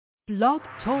Blog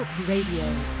Talk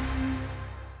Radio.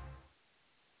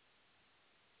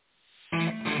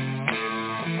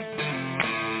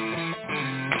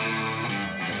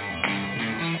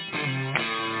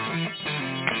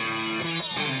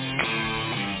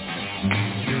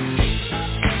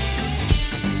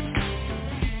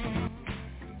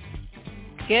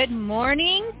 Good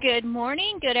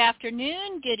morning, good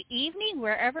afternoon, good evening,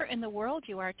 wherever in the world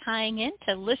you are tying in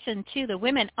to listen to the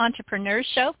Women Entrepreneurs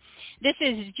Show. This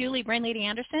is Julie Brainlady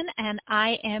Anderson, and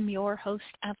I am your host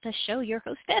of the show, your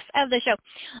hostess of the show.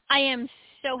 I am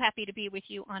so happy to be with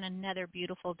you on another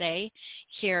beautiful day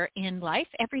here in life.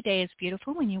 Every day is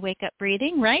beautiful when you wake up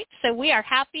breathing, right? So we are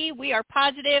happy, we are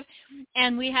positive,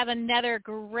 and we have another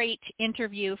great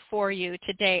interview for you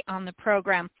today on the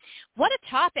program. What a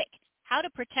topic! How to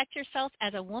protect yourself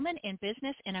as a woman in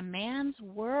business in a man's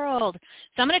world.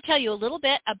 So I'm going to tell you a little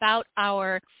bit about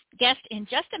our guest in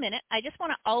just a minute. I just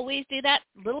want to always do that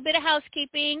little bit of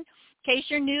housekeeping. In case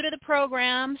you're new to the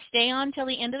program, stay on till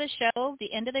the end of the show.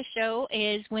 The end of the show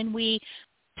is when we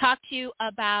talk to you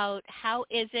about how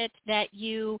is it that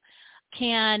you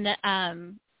can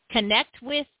connect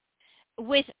with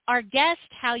our guest,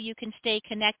 how you can stay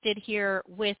connected here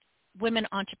with women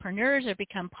entrepreneurs or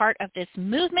become part of this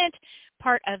movement,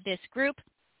 part of this group.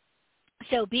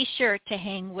 So be sure to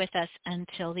hang with us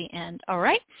until the end. All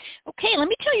right? Okay, let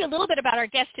me tell you a little bit about our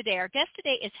guest today. Our guest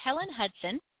today is Helen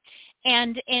Hudson.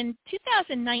 And in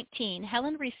 2019,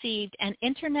 Helen received an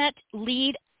internet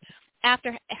lead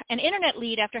after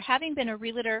having been a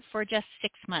realtor for just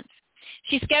 6 months.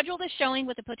 She scheduled a showing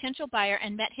with a potential buyer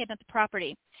and met him at the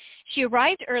property. She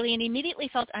arrived early and immediately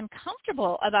felt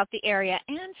uncomfortable about the area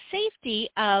and safety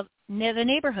of the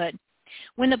neighborhood.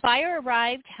 When the buyer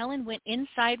arrived, Helen went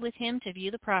inside with him to view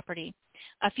the property.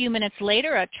 A few minutes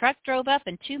later, a truck drove up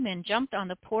and two men jumped on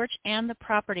the porch and the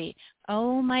property.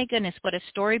 Oh my goodness, what a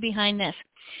story behind this.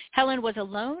 Helen was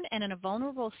alone and in a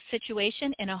vulnerable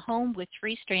situation in a home with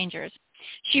three strangers.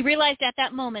 She realized at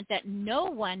that moment that no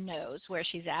one knows where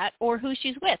she's at or who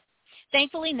she's with.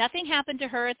 Thankfully, nothing happened to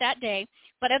her at that day,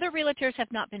 but other realtors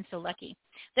have not been so lucky.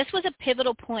 This was a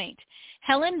pivotal point.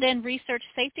 Helen then researched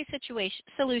safety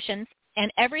solutions,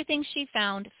 and everything she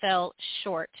found fell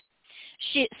short.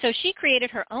 So she created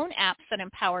her own apps that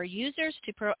empower users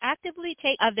to proactively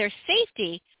take care of their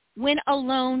safety when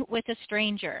alone with a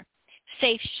stranger.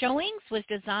 Safe Showings was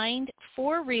designed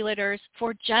for realtors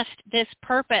for just this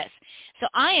purpose. So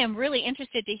I am really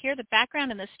interested to hear the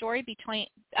background and the story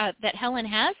that Helen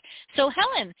has. So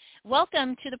Helen,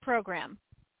 welcome to the program.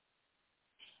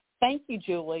 Thank you,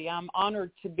 Julie. I'm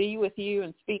honored to be with you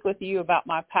and speak with you about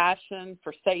my passion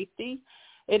for safety.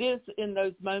 It is in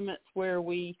those moments where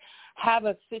we have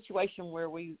a situation where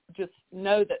we just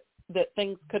know that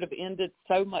things could have ended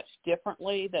so much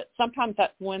differently that sometimes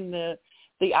that's when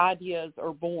the ideas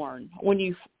are born. When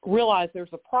you realize there's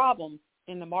a problem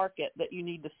in the market that you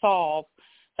need to solve,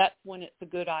 that's when it's a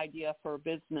good idea for a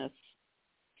business.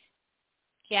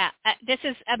 Yeah, this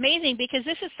is amazing because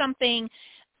this is something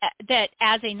that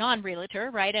as a non-realtor,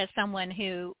 right, as someone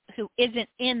who isn't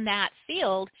in that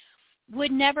field,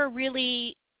 would never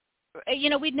really,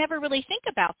 we'd never really think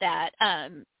about that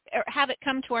or have it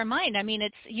come to our mind. I mean,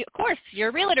 of course, you're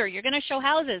a realtor. You're going to show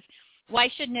houses. Why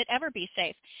shouldn't it ever be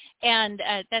safe? And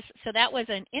so that was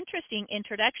an interesting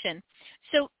introduction.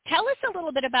 So tell us a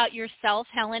little bit about yourself,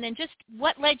 Helen, and just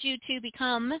what led you to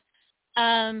become,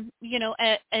 a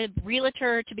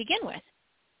realtor to begin with.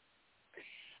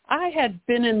 I had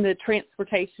been in the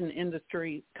transportation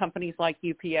industry, companies like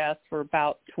UPS, for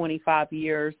about 25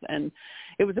 years, and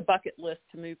it was a bucket list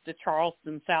to move to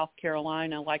Charleston, South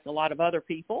Carolina, like a lot of other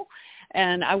people.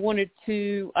 And I wanted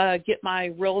to get my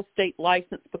real estate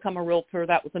license, become a realtor.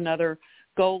 That was another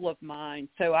goal of mine.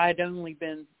 So I had only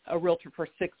been a realtor for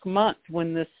 6 months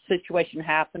when this situation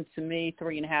happened to me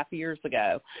 3.5 years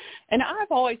ago. And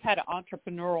I've always had an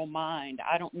entrepreneurial mind.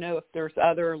 I don't know if there's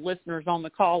other listeners on the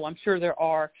call. I'm sure there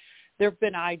are. There have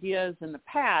been ideas in the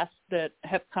past that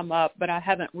have come up, but I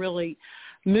haven't really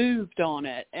moved on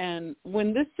it. And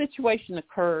when this situation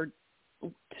occurred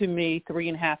to me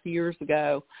 3.5 years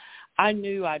ago, I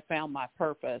knew I'd found my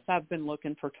purpose. I've been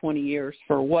looking for 20 years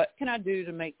for what can I do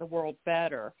to make the world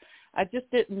better. I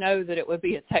just didn't know that it would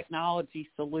be a technology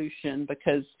solution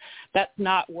because that's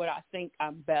not what I think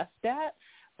I'm best at.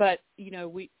 But,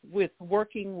 with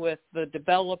working with the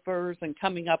developers and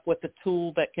coming up with a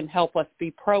tool that can help us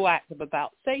be proactive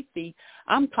about safety,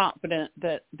 I'm confident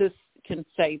that this can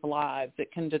save lives.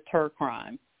 It can deter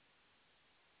crime.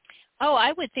 Oh,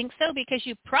 I would think so because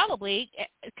you probably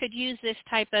could use this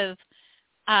type of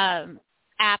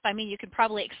app. I mean, you could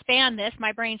probably expand this.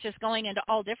 My brain's just going into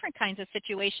all different kinds of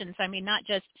situations. I mean, not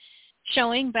just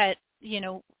showing, but,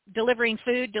 delivering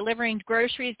food, delivering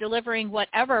groceries, delivering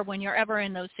whatever when you're ever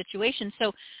in those situations.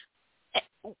 So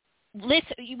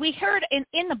we heard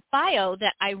in the bio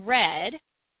that I read,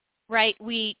 right,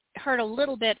 we heard a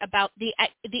little bit about the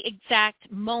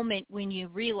exact moment when you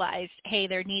realized, hey,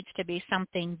 there needs to be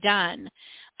something done.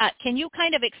 Can you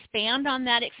kind of expand on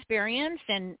that experience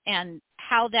and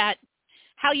how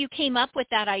you came up with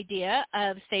that idea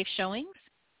of Safe Showings?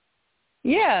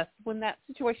 Yes, when that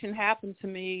situation happened to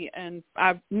me, and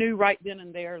I knew right then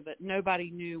and there that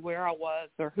nobody knew where I was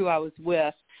or who I was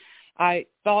with, I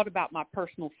thought about my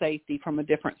personal safety from a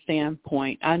different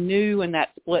standpoint. I knew in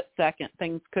that split second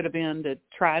things could have ended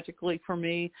tragically for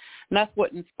me, and that's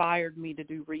what inspired me to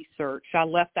do research. I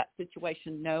left that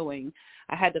situation knowing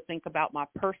I had to think about my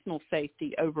personal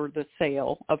safety over the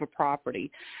sale of a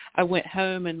property. I went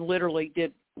home and literally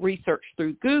did research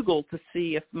through Google to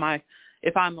see if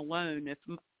I'm alone, if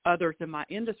others in my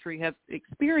industry have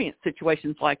experienced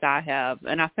situations like I have.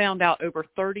 And I found out over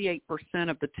 38%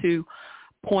 of the 2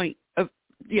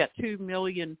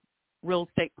 million real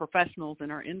estate professionals in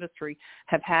our industry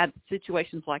have had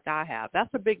situations like I have.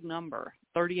 That's a big number.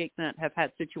 38% have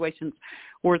had situations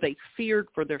where they feared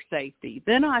for their safety.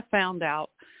 Then I found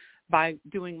out by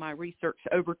doing my research,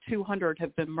 over 200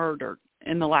 have been murdered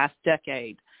in the last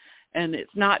decade. And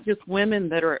it's not just women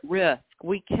that are at risk.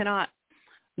 We cannot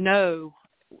know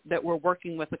that we're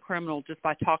working with a criminal just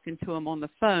by talking to them on the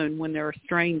phone when they're a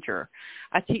stranger.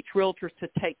 I teach realtors to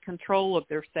take control of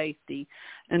their safety.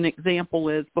 An example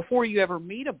is before you ever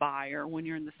meet a buyer, when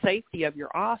you're in the safety of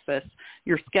your office,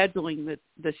 you're scheduling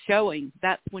the showing.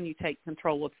 That's when you take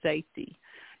control of safety.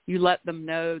 You let them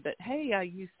know that, hey, I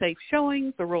use Safe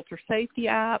Showings, the Realtor Safety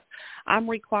app. I'm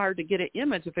required to get an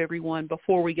image of everyone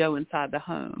before we go inside the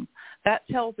home. That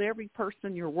tells every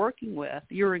person you're working with,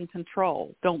 you're in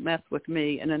control. Don't mess with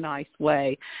me in a nice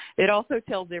way. It also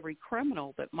tells every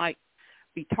criminal that might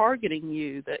be targeting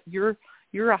you that you're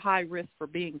a high risk for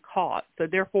being caught. So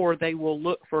therefore, they will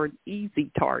look for an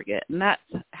easy target. And that's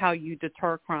how you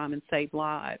deter crime and save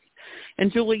lives.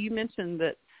 And Julie, you mentioned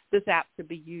that this app could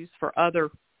be used for other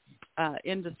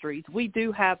industries. We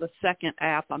do have a second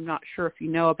app. I'm not sure if you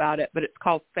know about it, but it's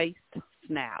called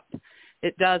FaceSnap.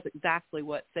 It does exactly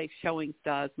what Safe Showings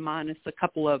does, minus a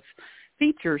couple of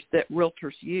features that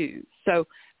realtors use. So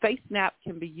FaceSnap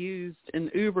can be used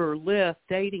in Uber, Lyft,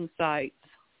 dating sites,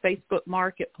 Facebook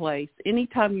Marketplace,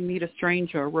 anytime you meet a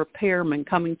stranger, a repairman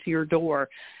coming to your door.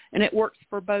 And it works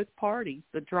for both parties,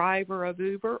 the driver of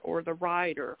Uber or the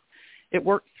rider. It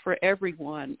works for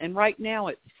everyone. And right now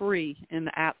it's free in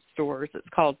the app stores. It's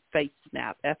called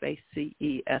FaceSnap, FaceSnap.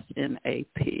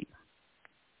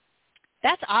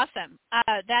 That's awesome.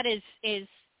 That is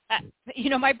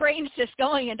my brain's just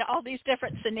going into all these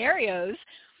different scenarios,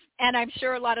 and I'm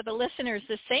sure a lot of the listeners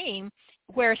the same,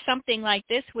 where something like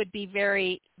this would be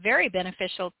very, very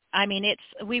beneficial. I mean,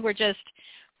 we were just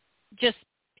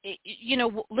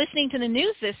listening to the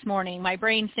news this morning, my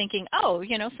brain's thinking,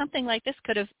 something like this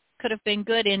could have been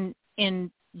good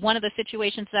in one of the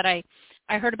situations that I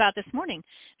heard about this morning.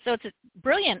 So it's a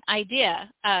brilliant idea.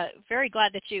 Very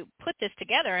glad that you put this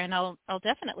together, and I'll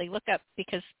definitely look up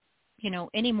because,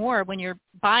 anymore when you're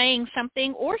buying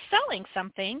something or selling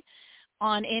something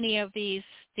on any of these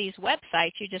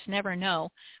websites, you just never know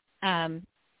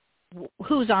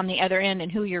who's on the other end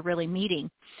and who you're really meeting.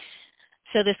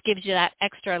 So this gives you that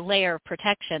extra layer of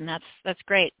protection. That's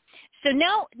great. So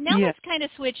now let's kind of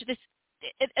switch this.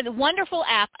 It's a wonderful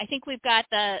app. I think we've got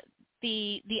the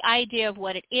idea of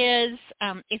what it is.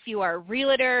 If you are a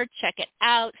realtor, check it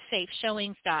out,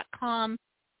 safeshowings.com.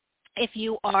 If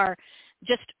you are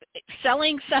just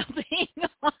selling something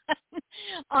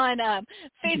on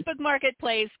Facebook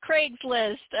Marketplace,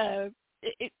 Craigslist,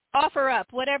 OfferUp,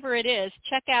 whatever it is,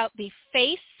 check out the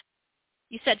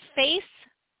you said Face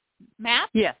Map?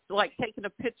 Yes, like taking a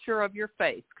picture of your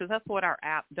face, because that's what our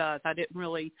app does. I didn't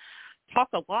really talk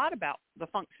a lot about the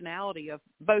functionality of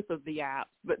both of the apps,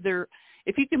 but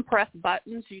if you can press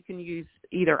buttons, you can use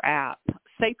either app.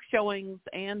 Safe Showings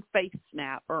and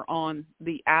FaceSnap are on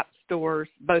the app stores,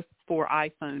 both for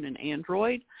iPhone and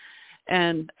Android,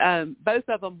 and both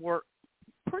of them work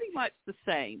pretty much the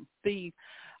same. The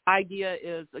idea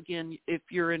is, again, if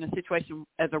you're in a situation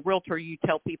as a realtor, you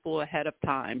tell people ahead of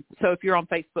time. So if you're on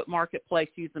Facebook Marketplace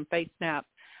using FaceSnap,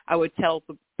 I would tell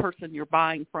the person you're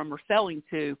buying from or selling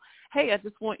to, hey, I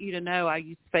just want you to know I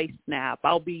use FaceSnap.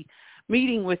 I'll be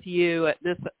meeting with you at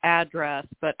this address,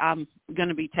 but I'm going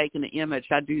to be taking the image.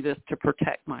 I do this to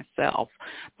protect myself.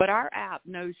 But our app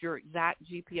knows your exact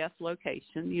GPS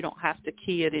location. You don't have to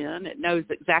key it in. It knows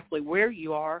exactly where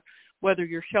you are, whether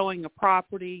you're showing a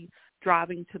property,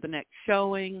 driving to the next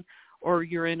showing, or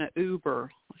you're in an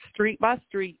Uber, street by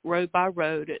street, road by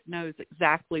road, it knows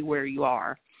exactly where you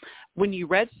are. When you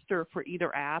register for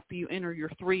either app, you enter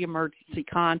your 3 emergency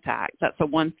contacts. That's a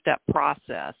one-step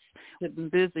process. It's been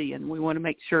busy, and we want to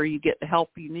make sure you get the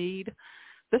help you need.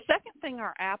 The second thing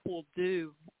our app will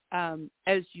do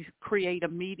as you create a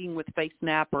meeting with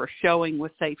FaceNap or a showing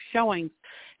with Safe Showings,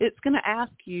 it's going to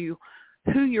ask you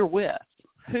who you're with.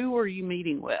 Who are you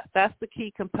meeting with? That's the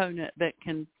key component that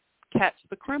can catch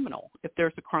the criminal if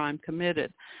there's a crime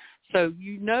committed. So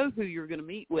you know who you're going to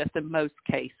meet with in most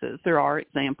cases. There are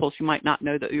examples. You might not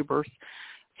know the Uber's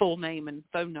full name and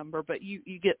phone number, but you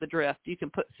get the drift. You can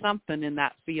put something in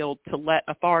that field to let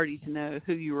authorities know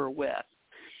who you are with.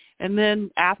 And then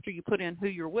after you put in who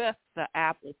you're with, the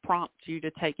app will prompt you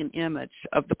to take an image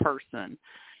of the person.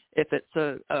 If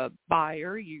it's a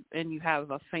buyer and you have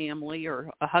a family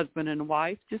or a husband and a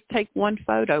wife, just take one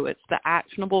photo. It's the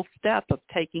actionable step of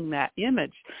taking that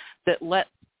image that lets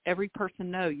every person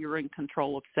know you're in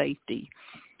control of safety.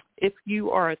 If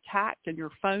you are attacked and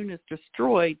your phone is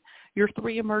destroyed, your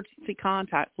 3 emergency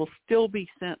contacts will still be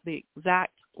sent the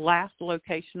exact last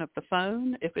location of the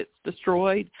phone if it's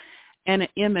destroyed, and an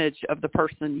image of the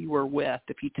person you were with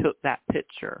if you took that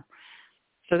picture.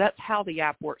 So that's how the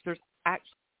app works. There's actually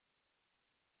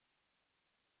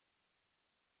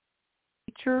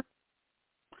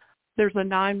there's a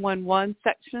 911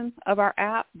 section of our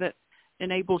app that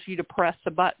enables you to press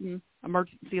a button,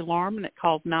 emergency alarm, and it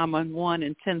calls 911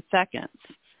 in 10 seconds.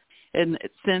 And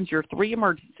it sends your 3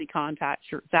 emergency contacts,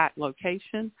 your exact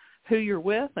location, who you're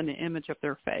with, and an image of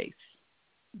their face.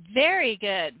 Very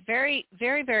good. Very,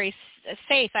 very, very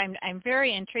safe. I'm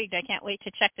very intrigued. I can't wait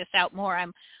to check this out more.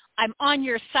 I'm on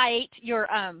your site, your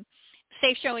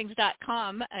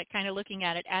safeshowings.com, kind of looking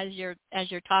at it as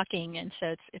you're talking, and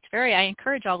so it's very. I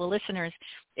encourage all the listeners,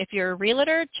 if you're a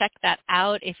realtor, check that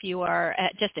out. If you are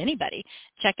just anybody,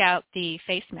 check out the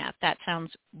FaceMap. That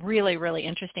sounds really, really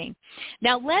interesting.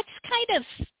 Now let's kind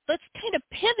of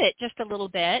pivot just a little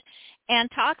bit and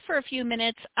talk for a few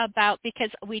minutes about, because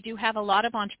we do have a lot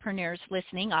of entrepreneurs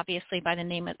listening, obviously by the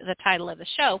name of the title of the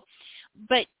show,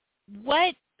 but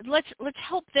let's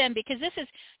help them, because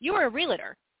you're a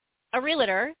realtor,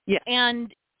 yeah.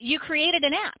 And you created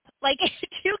an app, like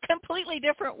 2 completely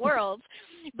different worlds,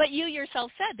 but you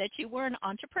yourself said that you were an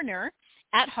entrepreneur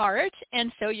at heart,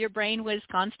 and so your brain was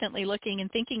constantly looking and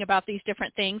thinking about these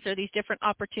different things or these different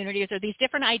opportunities or these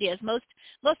different ideas. Most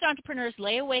entrepreneurs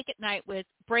lay awake at night with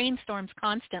brainstorms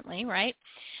constantly, right?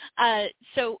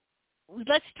 So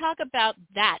let's talk about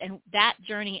that and that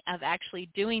journey of actually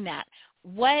doing that.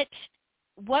 What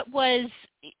was,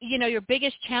 your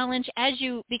biggest challenge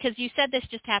because you said this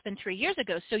just happened 3 years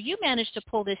ago, so you managed to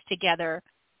pull this together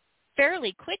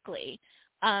fairly quickly.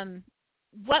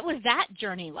 What was that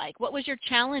journey like? What was your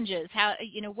challenges? How,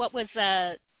 what was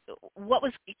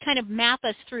kind of map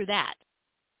us through that?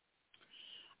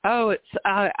 Oh,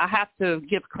 I have to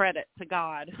give credit to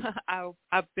God.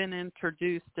 I've been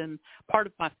introduced, and part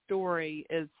of my story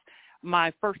is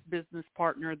my first business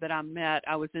partner that I met.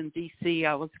 I was in D.C.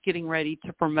 I was getting ready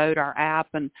to promote our app,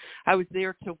 and I was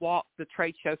there to walk the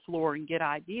trade show floor and get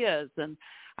ideas. And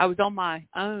I was on my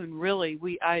own, really.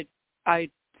 I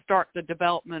start the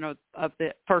development of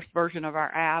the first version of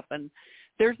our app, and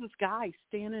there's this guy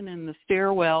standing in the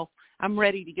stairwell. I'm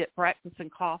ready to get breakfast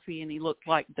and coffee, and he looked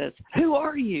like this. Who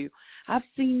are you? I've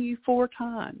seen you 4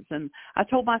 times. And I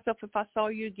told myself if I saw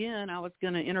you again, I was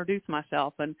going to introduce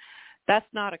myself. And that's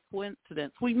not a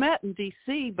coincidence. We met in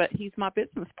D.C., but he's my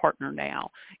business partner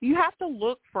now. You have to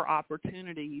look for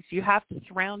opportunities. You have to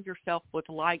surround yourself with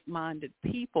like-minded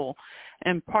people.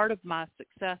 And part of my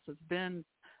success has been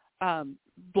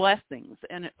blessings,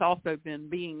 and it's also been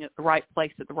being at the right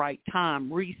place at the right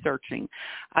time, researching.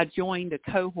 I joined a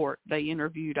cohort. They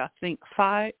interviewed, I think,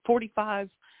 45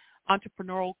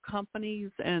 entrepreneurial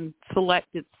companies and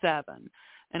selected 7.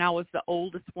 And I was the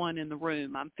oldest one in the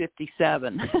room. I'm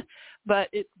 57. But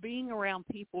it's being around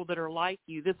people that are like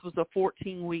you. This was a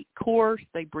 14-week course.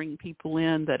 They bring people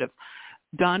in that have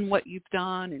done what you've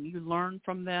done, and you learn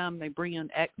from them. They bring in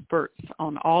experts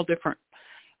on all different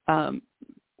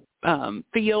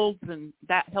fields, and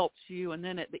that helps you. And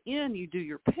then at the end, you do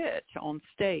your pitch on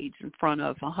stage in front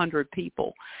of 100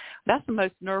 people. That's the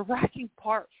most nerve-wracking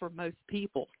part for most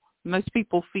people. Most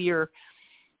people fear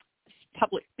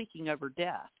public speaking over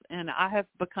death, and I have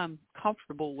become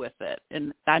comfortable with it,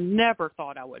 and I never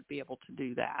thought I would be able to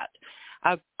do that.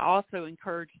 I've also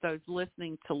encouraged those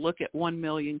listening to look at 1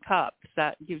 Million Cups.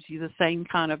 That gives you the same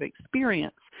kind of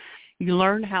experience. You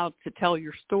learn how to tell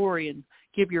your story and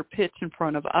give your pitch in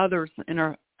front of others in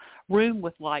a room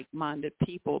with like-minded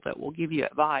people that will give you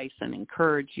advice and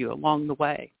encourage you along the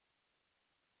way.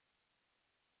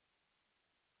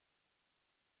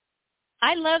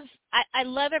 I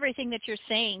love everything that you're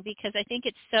saying, because I think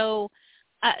it's so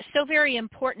very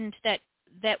important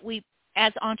that we,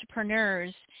 as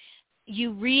entrepreneurs,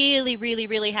 you really, really,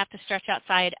 really have to stretch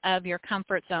outside of your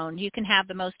comfort zone. You can have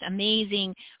the most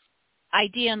amazing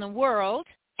idea in the world,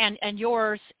 and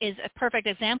yours is a perfect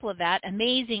example of that.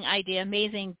 Amazing idea,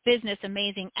 amazing business,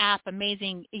 amazing app,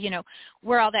 amazing,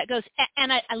 where all that goes.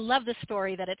 And I love the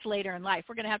story that it's later in life.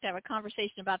 We're going to have a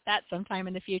conversation about that sometime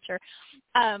in the future.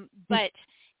 But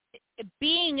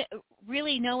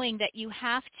really knowing that you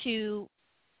have to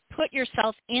put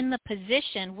yourself in the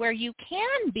position where you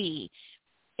can be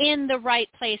in the right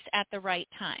place at the right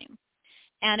time.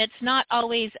 And it's not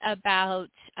always about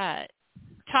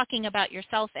talking about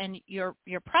yourself and your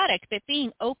product, but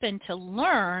being open to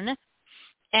learn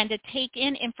and to take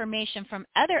in information from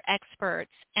other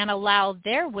experts and allow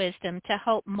their wisdom to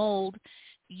help mold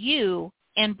you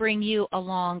and bring you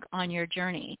along on your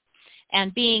journey.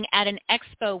 And being at an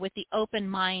expo with the open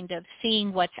mind of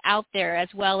seeing what's out there, as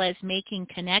well as making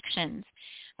connections.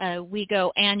 I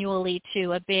go annually to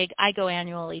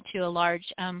a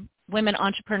large Women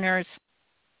Entrepreneurs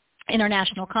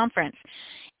International Conference.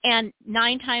 And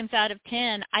 9 times out of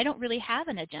 10, I don't really have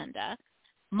an agenda.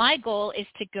 My goal is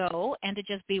to go and to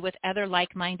just be with other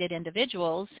like-minded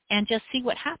individuals and just see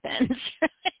what happens.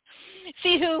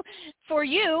 See who, for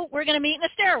you, we're going to meet in the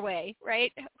stairway,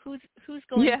 right? Who's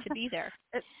going to be there?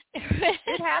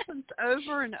 It happens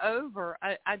over and over.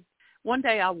 One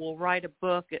day I will write a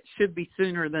book. It should be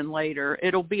sooner than later.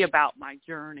 It'll be about my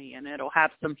journey, and it'll have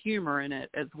some humor in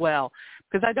it as well,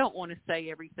 because I don't want to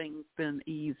say everything's been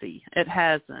easy. It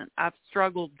hasn't. I've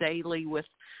struggled daily with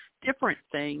different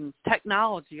things,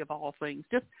 technology of all things,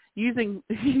 just using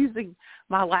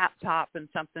my laptop and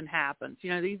something happens.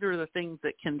 These are the things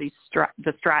that can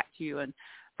distract you and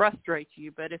frustrate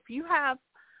you. But if you have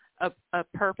a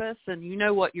purpose and you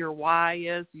know what your why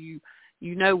is, you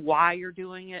know why you're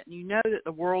doing it, and you know that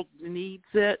the world needs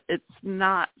it, it's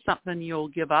not something you'll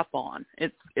give up on.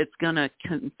 It's going to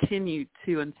continue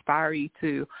to inspire you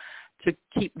to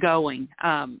keep going.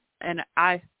 And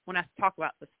when I talk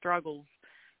about the struggles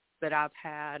that I've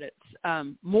had,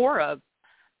 it's more of,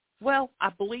 I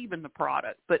believe in the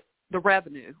product, but the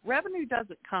revenue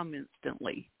doesn't come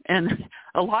instantly. And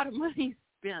a lot of money is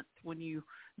spent when you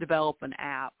develop an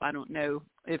app. I don't know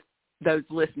if those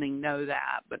listening know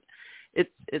that, but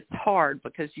it's hard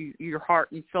because your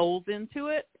heart and soul's into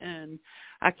it. And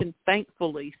I can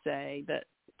thankfully say that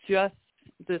just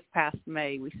this past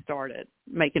May we started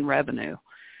making revenue,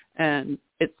 and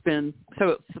it's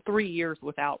 3 years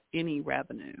without any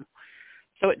revenue.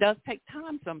 So it does take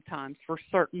time sometimes for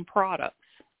certain products.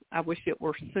 I wish it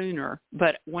were sooner,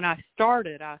 but when I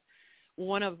started, I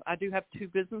do have 2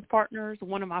 business partners.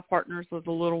 One of my partners was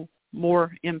a little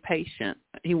more impatient.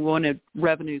 He wanted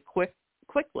revenue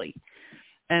quickly.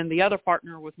 And the other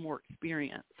partner was more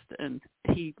experienced. And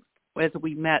he, as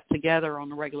we met together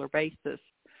on a regular basis,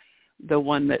 the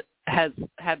one that has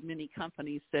had many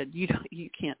companies said, you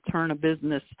can't turn a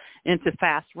business into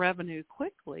fast revenue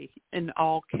quickly in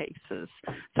all cases.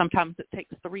 Sometimes it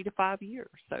takes 3 to 5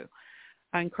 years. So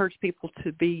I encourage people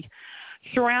to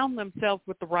surround themselves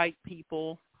with the right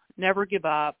people, never give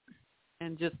up,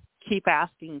 and just keep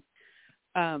asking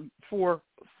for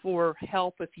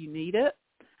help if you need it.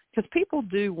 Because people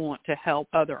do want to help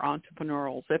other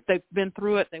entrepreneurs. If they've been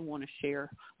through it, they want to share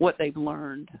what they've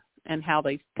learned and how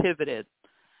they've pivoted.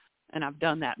 And I've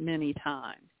done that many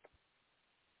times.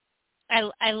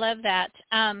 I love that.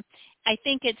 I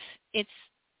think it's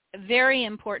very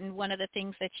important. One of the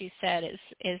things that you said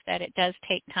is that it does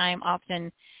take time.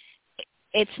 Often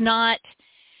it's not.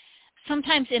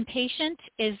 Sometimes impatience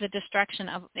is the destruction,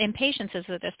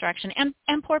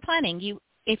 and poor planning.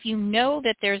 If you know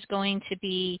that there's going to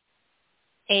be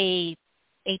a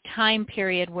time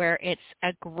period where it's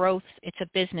a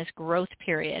business growth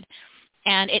period,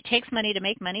 and it takes money to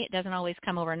make money, it doesn't always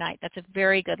come overnight. That's a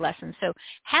very good lesson. So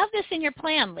have this in your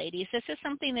plan, ladies. This is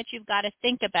something that you've got to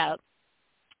think about.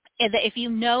 If you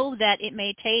know that it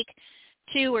may take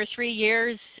 2 or 3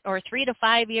 years or 3 to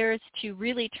 5 years to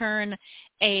really turn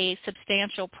a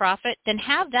substantial profit, then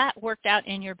have that worked out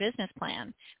in your business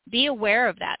plan. Be aware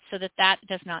of that so that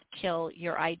does not kill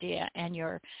your idea and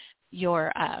your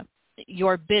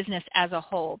business as a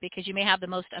whole, because you may have the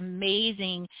most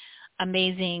amazing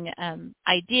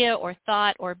idea or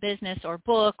thought or business or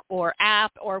book or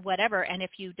app or whatever, and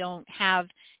if you don't have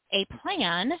a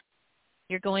plan,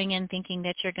 you're going in thinking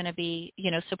that you're going to be,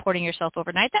 supporting yourself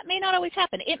overnight. That may not always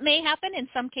happen. It may happen in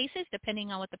some cases,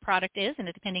 depending on what the product is and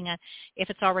depending on if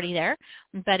it's already there,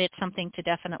 but it's something to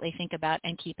definitely think about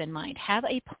and keep in mind. Have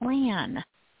a plan.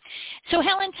 So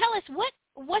Helen, tell us,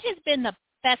 what has been the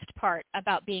best part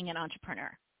about being an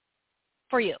entrepreneur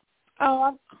for you?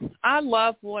 Oh, I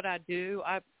love what I do.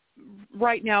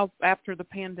 Right now, after the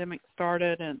pandemic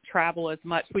started and travel as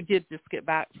much, we did just get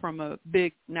back from a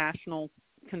big national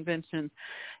convention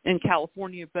in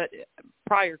California, but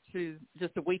prior to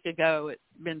just a week ago, it's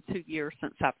been 2 years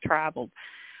since I've traveled.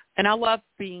 And I love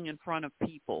being in front of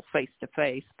people face to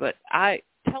face, but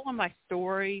telling my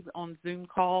story on Zoom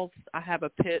calls, I have a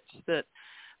pitch that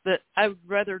I would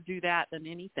rather do that than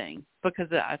anything, because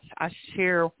I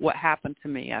share what happened to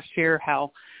me. I share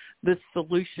how this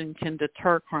solution can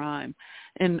deter crime.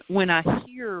 And when I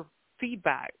hear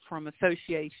feedback from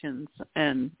associations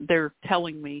and they're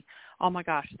telling me, oh my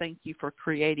gosh, thank you for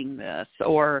creating this,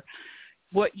 or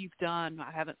what you've done,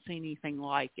 I haven't seen anything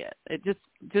like it. It just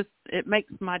it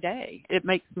makes my day. It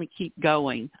makes me keep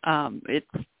going.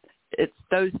 It's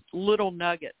those little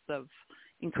nuggets of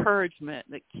encouragement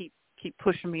that keep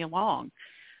pushing me along.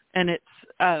 And it's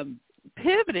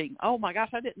pivoting. Oh my gosh,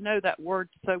 I didn't know that word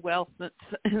so well since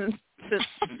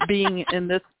being in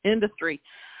this industry.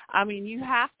 I mean, you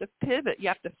have to pivot. You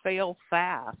have to fail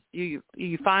fast. You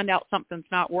find out something's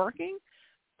not working,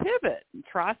 pivot and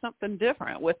try something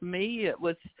different. With me, it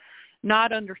was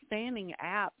not understanding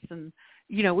apps. And,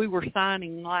 we were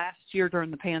signing last year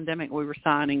during the pandemic, we were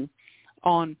signing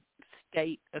on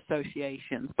state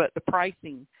associations, but the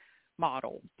pricing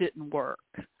model didn't work.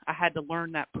 I had to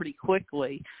learn that pretty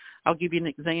quickly. I'll give you an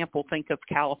example. Think of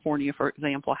California, for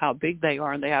example, how big they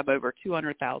are, and they have over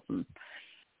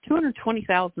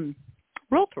 220,000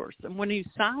 realtors. And when you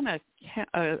sign a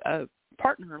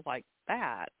partner like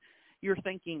that, you're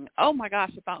thinking, oh my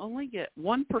gosh, if I only get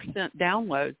 1%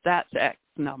 downloads, that's X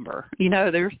number.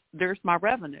 There's my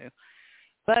revenue.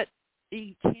 But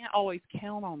you can't always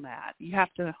count on that. You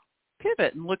have to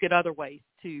pivot and look at other ways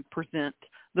to present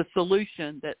the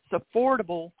solution that's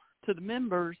affordable to the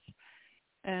members,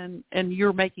 and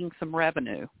you're making some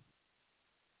revenue.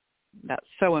 That's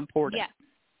so important.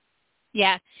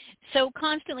 Yeah. So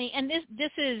constantly, and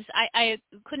this is, I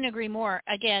couldn't agree more.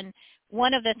 Again,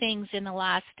 one of the things in the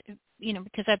last,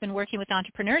 because I've been working with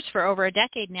entrepreneurs for over a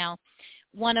decade now,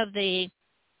 one of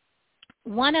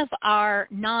our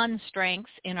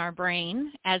non-strengths in our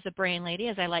brain, as a brain lady,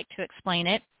 as I like to explain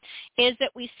it, is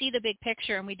that we see the big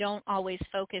picture and we don't always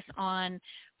focus on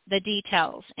the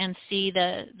details and see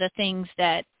the things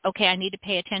that, okay, I need to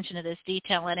pay attention to this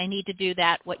detail and I need to do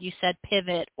that, what you said,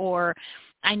 pivot, or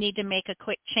I need to make a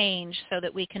quick change so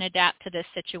that we can adapt to this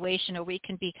situation, or we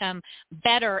can become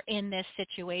better in this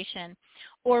situation.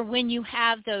 Or when you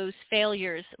have those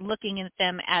failures, looking at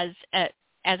them as a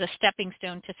stepping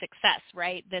stone to success,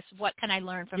 right? What can I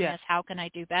learn from this? How can I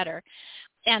do better?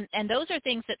 And those are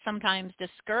things that sometimes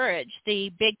discourage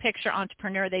the big picture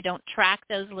entrepreneur. They don't track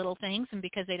those little things, and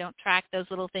because they don't track those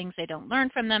little things, they don't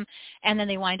learn from them, and then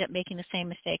they wind up making the same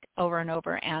mistake over and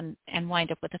over and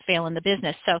wind up with a fail in the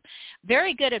business. So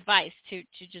very good advice to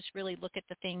just really look at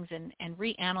the things and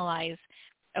reanalyze,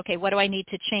 okay, what do I need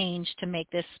to change to make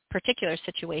this particular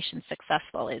situation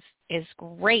successful is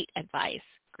great advice.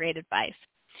 Great advice.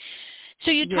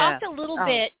 So you talked a little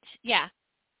bit,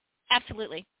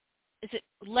 absolutely.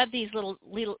 Love these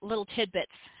little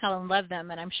tidbits. Helen, love them,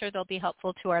 and I'm sure they'll be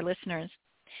helpful to our listeners.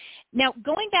 Now,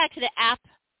 going back to the app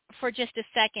for just a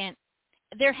second,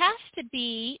 there has to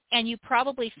be, and you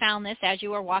probably found this as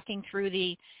you were walking through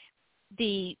the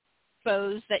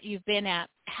shows that you've been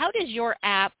at, how does your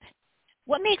app,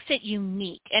 what makes it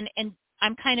unique? And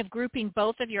I'm kind of grouping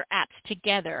both of your apps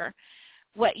together.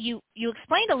 What you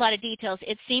explained a lot of details.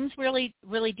 It seems really,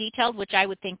 really detailed, which I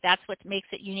would think that's what makes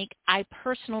it unique. I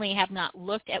personally have not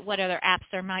looked at what other apps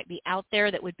there might be out there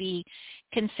that would be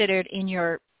considered in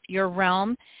your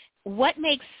realm. What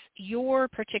makes your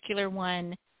particular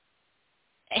one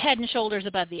head and shoulders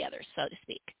above the others, so to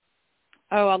speak?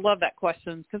 Oh, I love that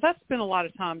question, because I spent a lot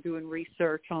of time doing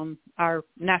research on our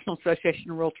National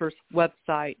Association of Realtors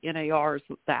website. NAR is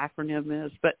what the acronym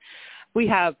is, but we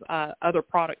have other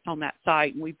products on that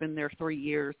site, and we've been there 3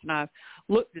 years, and I've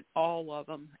looked at all of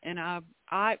them. And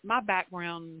my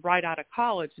background right out of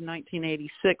college in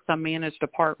 1986, I managed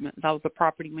apartments. I was a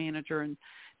property manager in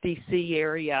D.C.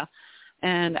 area,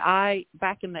 and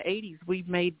back in the 80s, we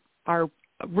made our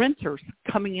renters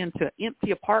coming into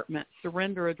empty apartments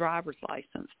surrender a driver's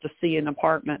license to see an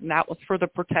apartment, and that was for the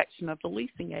protection of the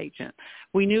leasing agent.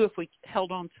 We knew if we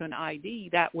held on to an ID,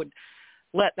 that would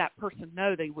let that person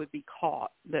know they would be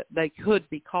caught, that they could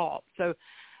be caught. So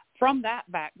from that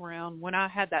background, when I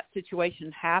had that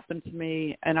situation happen to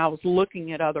me and I was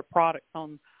looking at other products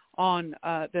on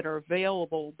that are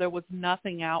available, there was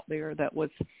nothing out there that was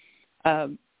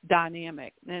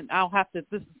dynamic. And this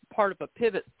is part of a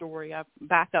pivot story. I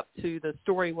back up to the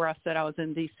story where I said I was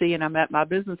in D.C. and I met my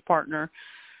business partner.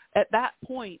 At that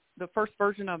point, the first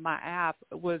version of my app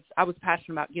was, I was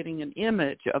passionate about getting an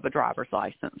image of a driver's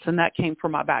license, and that came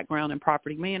from my background in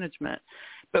property management.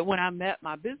 But when I met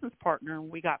my business partner and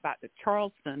we got back to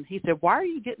Charleston, he said, why are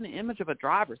you getting the image of a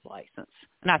driver's license?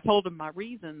 And I told him my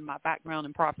reason, my background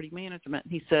in property management.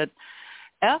 And he said,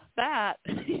 F that.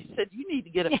 He said, you need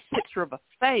to get a picture of a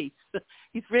face.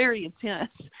 He's very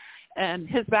intense. And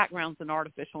his background's in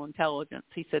artificial intelligence.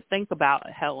 He said, think about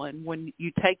it, Helen. When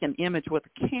you take an image with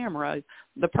a camera,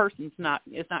 the person's not,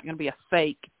 it's not going to be a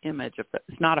fake image.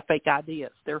 It's not a fake ID.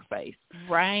 It's their face.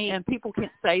 Right. And people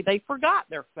can't say they forgot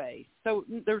their face. So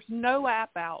there's no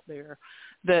app out there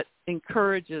that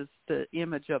encourages the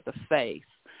image of the face.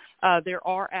 There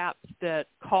are apps that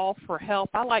call for help.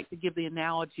 I like to give the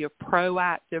analogy of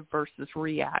proactive versus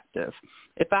reactive.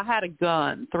 If I had a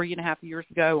gun 3.5 years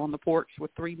ago on the porch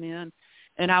with 3 men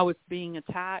and I was being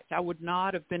attacked, I would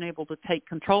not have been able to take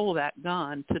control of that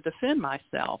gun to defend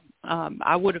myself.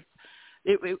 It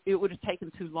would have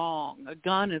taken too long. A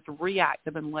gun is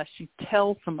reactive unless you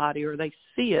tell somebody or they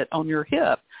see it on your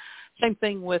hip. Same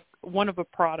thing with one of the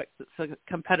products that's a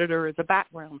competitor is a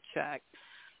background check.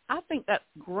 I think that's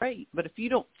great, but if you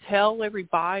don't tell every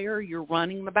buyer you're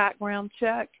running the background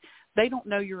check, they don't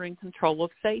know you're in control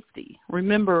of safety.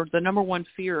 Remember, the number one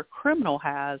fear a criminal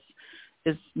has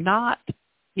is not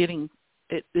getting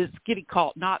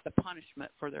caught, not the punishment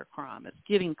for their crime. It's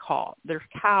getting caught. They're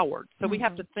cowards. So we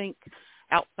have to think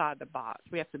outside the box.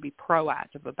 We have to be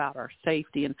proactive about our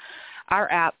safety. And our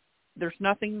app, there's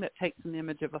nothing that takes an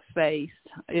image of a face.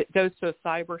 It goes to a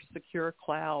cyber secure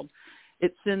cloud.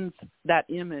 It sends that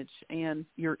image and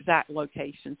your exact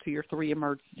location to your 3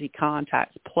 emergency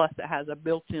contacts, plus it has a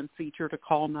built-in feature to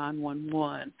call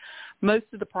 911. Most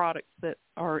of the products that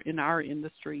are in our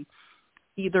industry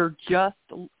either just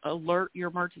alert your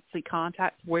emergency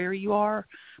contacts where you are,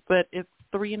 but if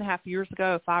 3.5 years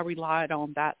ago, if I relied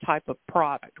on that type of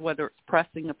product, whether it's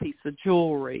pressing a piece of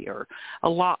jewelry or a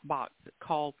lockbox that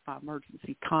calls my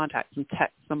emergency contacts and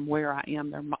texts them where I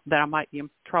am, that I might be in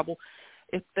trouble,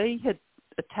 if they had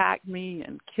attacked me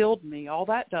and killed me, all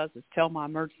that does is tell my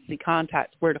emergency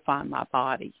contacts where to find my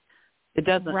body. It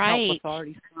doesn't help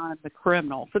authorities find the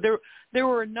criminal. So there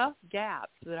were enough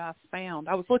gaps that I found.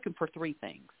 I was looking for 3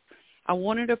 things. I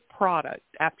wanted a product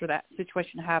after that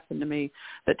situation happened to me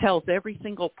that tells every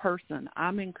single person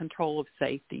I'm in control of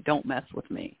safety. Don't mess with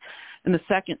me. And the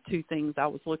second 2 things I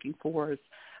was looking for is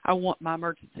I want my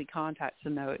emergency contacts to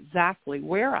know exactly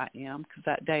where I am, because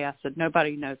that day I said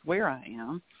nobody knows where I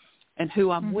am and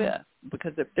who I'm with,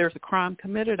 because if there's a crime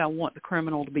committed, I want the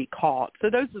criminal to be caught. So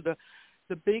those are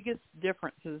the biggest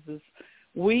differences is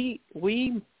we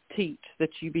teach that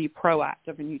you be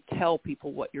proactive and you tell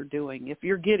people what you're doing. If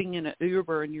you're getting in an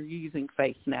Uber and you're using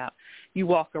FaceSnap, you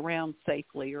walk around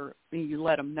safely or you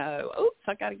let them know, oops,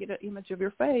 I got to get an image of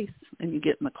your face. And you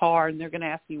get in the car and they're going to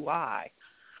ask you why.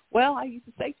 Well, I use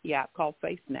a safety app called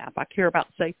FaceSnap. I care about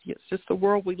safety. It's just the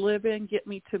world we live in. Get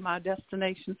me to my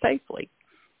destination safely.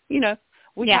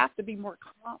 We have to be more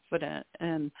confident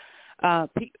and,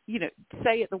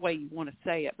 say it the way you want to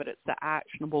say it, but it's the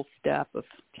actionable step of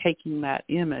taking that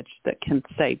image that can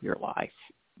save your life.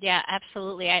 Yeah,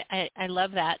 absolutely. I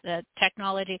love that. The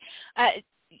technology,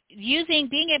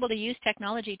 being able to use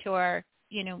technology to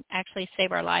actually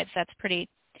save our lives. That's pretty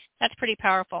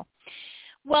powerful.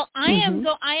 Well,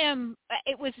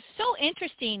 it was so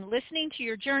interesting listening to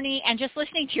your journey and just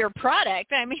listening to your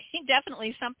product. I mean,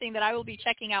 definitely something that I will be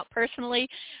checking out personally.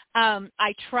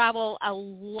 I travel a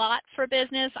lot for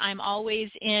business. I'm always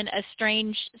in a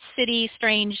strange city,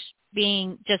 strange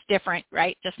being just different,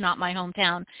 right? Just not my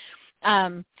hometown.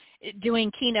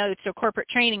 Doing keynotes or corporate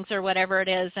trainings or whatever it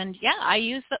is. And yeah, I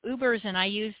use the Ubers and I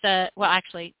use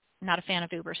actually not a fan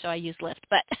of Uber, so I use Lyft,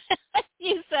 but I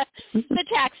use the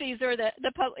taxis or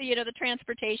the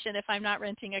transportation if I'm not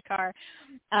renting a car.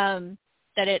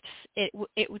 That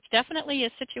it was definitely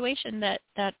a situation that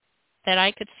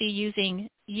I could see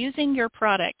using your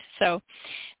product. So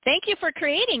thank you for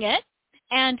creating it,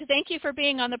 and thank you for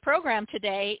being on the program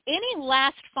today. Any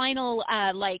last final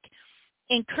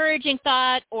encouraging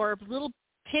thought or little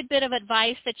tidbit of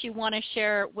advice that you want to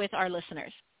share with our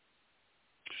listeners?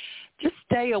 Just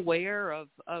stay aware of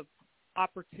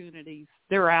opportunities.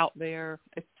 They're out there.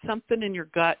 If something in your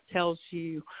gut tells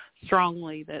you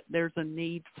strongly that there's a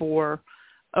need for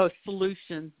a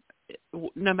solution,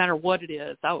 no matter what it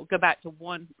is. I'll go back to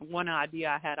one idea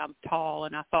I had. I'm tall,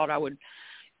 and I thought I would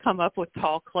come up with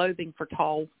tall clothing for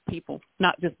tall people,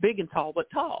 not just big and tall, but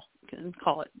tall. And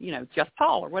call it, just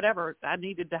tall or whatever. I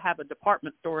needed to have a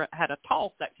department store that had a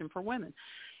tall section for women.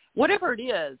 whatever it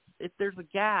is, if there's a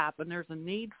gap and there's a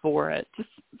need for it, just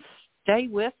stay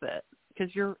with it,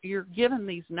 because you're given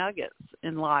these nuggets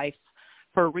in life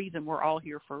for a reason. We're all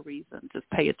here for a reason. Just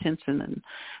pay attention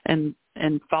and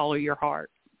follow your heart.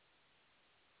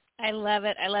 I love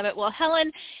it. I love it. Well,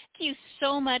 Helen, thank you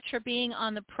so much for being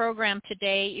on the program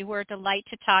today. You were a delight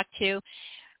to talk to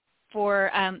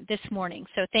for this morning.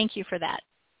 So thank you for that.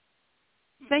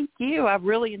 Thank you. I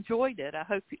really enjoyed it. I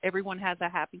hope everyone has a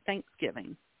happy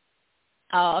Thanksgiving.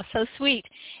 Oh, so sweet.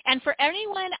 And for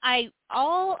anyone,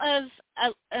 all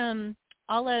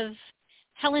of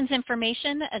Helen's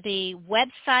information, the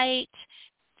website,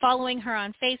 following her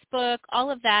on Facebook, all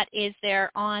of that is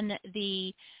there on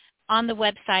the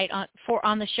website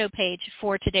on the show page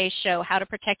for today's show, How to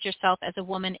Protect Yourself as a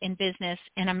Woman in Business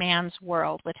in a Man's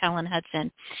World with Helen Hudson.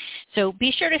 So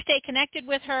be sure to stay connected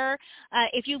with her.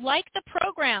 If you like the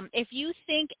program, if you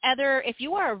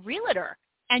are a realtor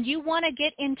and you want to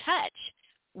get in touch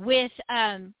with,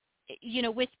 you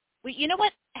know what,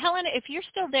 Helen, if you're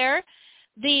still there,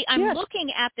 I'm Yes. looking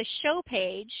at the show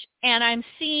page and I'm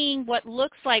seeing what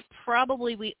looks like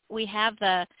probably we have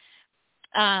the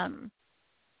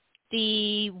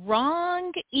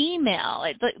wrong email.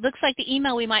 It looks like the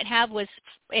email we might have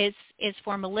is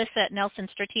for Melissa at Nelson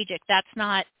Strategic. That's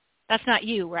not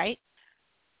you, right?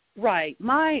 Right.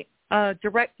 My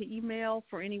direct email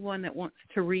for anyone that wants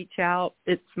to reach out,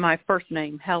 it's my first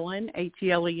name, Helen,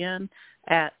 Helen,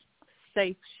 at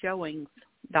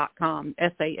safeshowings.com,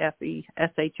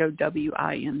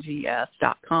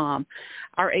 SAFESHOWINGS.com.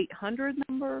 Our 800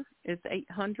 number is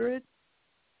 800-268-8437.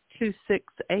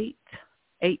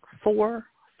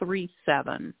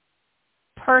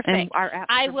 Perfect. And our apps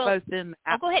are both in the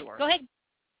App Store. Go ahead.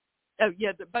 Oh,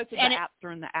 yeah, both of the apps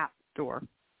are in the App Store.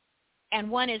 And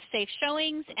one is Safe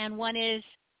Showings and one is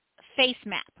Face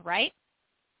Map, right?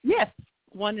 Yes.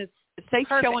 One is Safe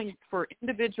Perfect. Showings for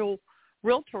individual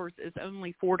realtors is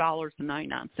only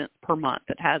 $4.99 per month.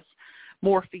 It has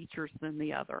more features than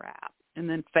the other app. And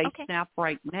then Face Snap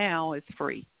right now is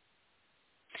free.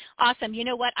 Awesome. You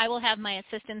know what? I will have my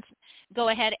assistants go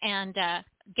ahead and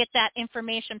get that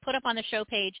information put up on the show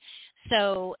page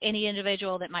so any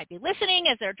individual that might be listening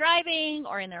as they're driving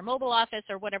or in their mobile office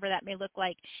or whatever that may look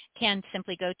like can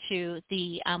simply go to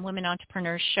the Women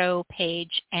Entrepreneurs Show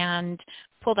page and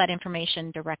pull that information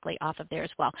directly off of there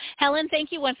as well. Helen,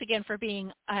 thank you once again for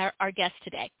being our guest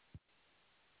today.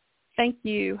 Thank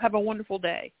you. Have a wonderful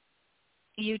day.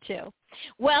 You too.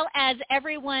 Well, as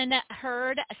everyone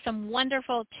heard, some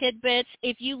wonderful tidbits.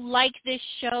 If you like this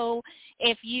show,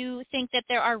 if you think that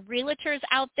there are realtors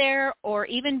out there or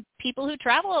even people who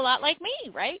travel a lot like me,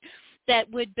 right, that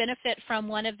would benefit from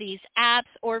one of these apps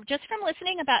or just from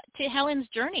listening to Helen's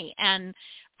journey and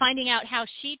finding out how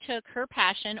she took her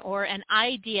passion or an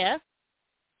idea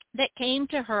that came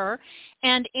to her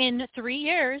and in 3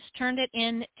 years turned it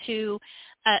into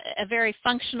a very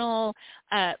functional,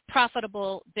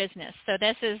 profitable business. So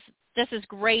this is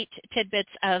great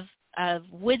tidbits of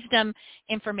wisdom,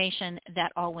 information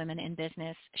that all women in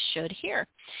business should hear.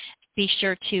 Be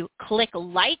sure to click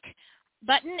like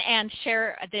button and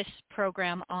share this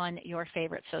program on your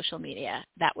favorite social media.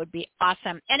 That would be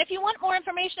awesome. And if you want more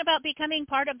information about becoming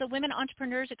part of the Women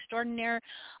Entrepreneurs Extraordinaire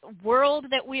world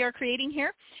that we are creating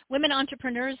here,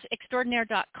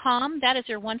 WomenEntrepreneursExtraordinaire.com. That is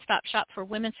your one-stop shop for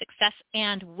women's success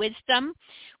and wisdom.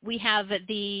 We have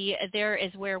there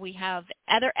is where we have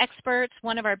other experts.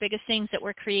 One of our biggest things that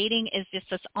we're creating is just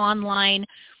this online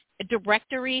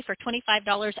directory for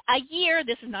 $25 a year.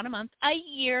 This is not a month, a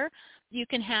year. You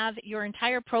can have your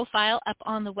entire profile up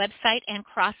on the website and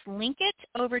cross-link it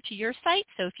over to your site.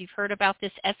 So if you've heard about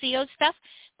this SEO stuff,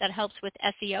 that helps with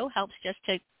SEO, helps just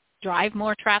to drive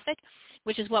more traffic,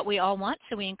 which is what we all want.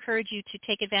 So we encourage you to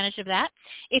take advantage of that.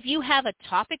 If you have a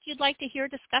topic you'd like to hear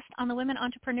discussed on the Women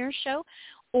Entrepreneurs Show,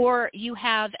 or you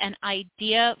have an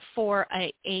idea for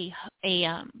a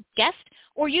guest,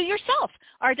 or you yourself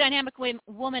are a dynamic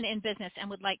woman in business and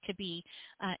would like to be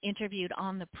interviewed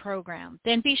on the program,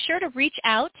 then be sure to reach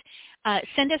out.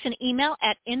 Send us an email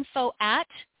at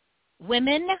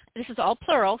info@women, this is all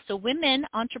plural, so Women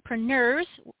Entrepreneurs,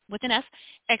 with an S,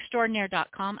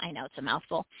 extraordinaire.com. I know it's a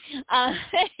mouthful.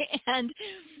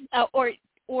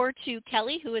 Or to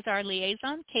Kelly, who is our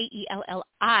liaison, Kelli,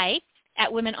 at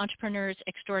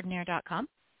WomenEntrepreneursExtraordinaire.com.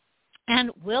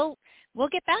 And we'll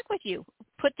get back with you.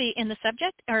 Put in the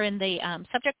subject or in the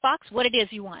subject box what it is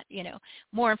you want,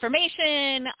 more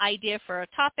information, idea for a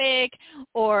topic,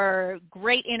 or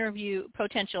great interview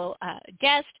potential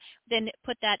guest, then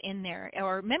put that in there.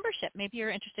 Or membership. Maybe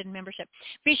you're interested in membership.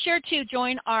 Be sure to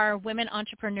join our Women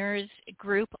Entrepreneurs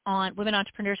group Women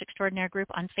Entrepreneurs Extraordinaire group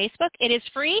on Facebook. It is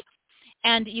free.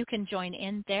 and you can join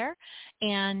in there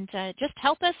and just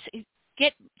help us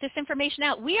get this information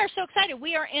out. We are so excited.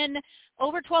 We are in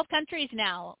over 12 countries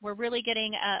now. We're really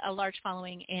getting a large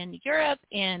following in Europe,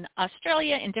 in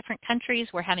Australia, in different countries.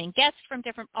 We're having guests from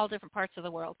all different parts of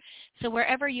the world. So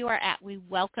wherever you are at, we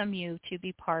welcome you to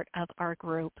be part of our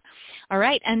group. All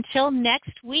right, until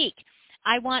next week,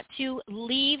 I want to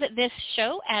leave this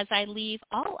show, as I leave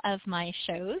all of my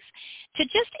shows, to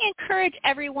just encourage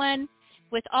everyone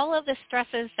with all of the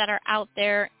stresses that are out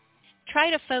there, try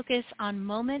to focus on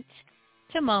moment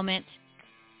to moment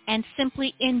and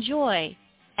simply enjoy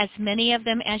as many of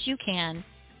them as you can.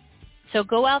 So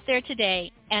go out there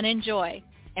today and enjoy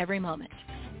every moment.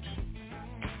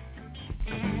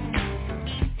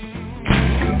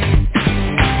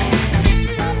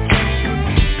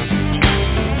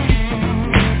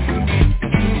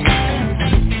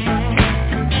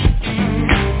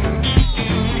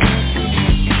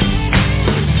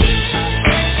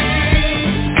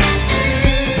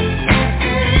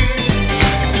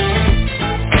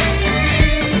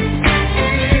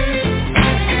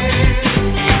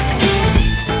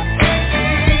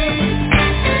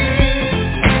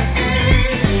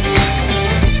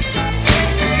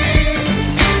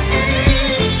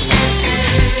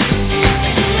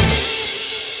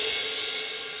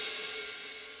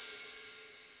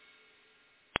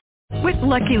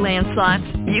 Lucky Land Slots,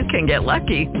 you can get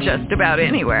lucky just about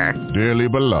anywhere. Dearly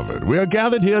beloved, we are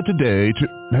gathered here today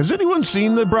to... Has anyone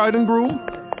seen the bride and groom?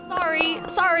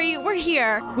 Sorry, we're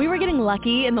here. We were getting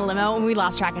lucky in the limo and we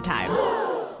lost track of time.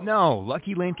 No,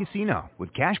 Lucky Land Casino,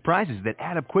 with cash prizes that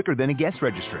add up quicker than a guest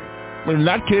registry. In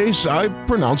that case, I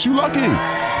pronounce you lucky.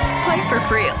 Play for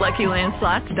free at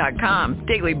LuckyLandSlots.com.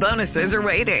 Daily bonuses are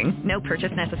waiting. No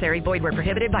purchase necessary. Void where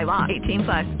prohibited by law.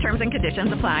 18+. Terms and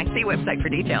conditions apply. See website for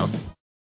details.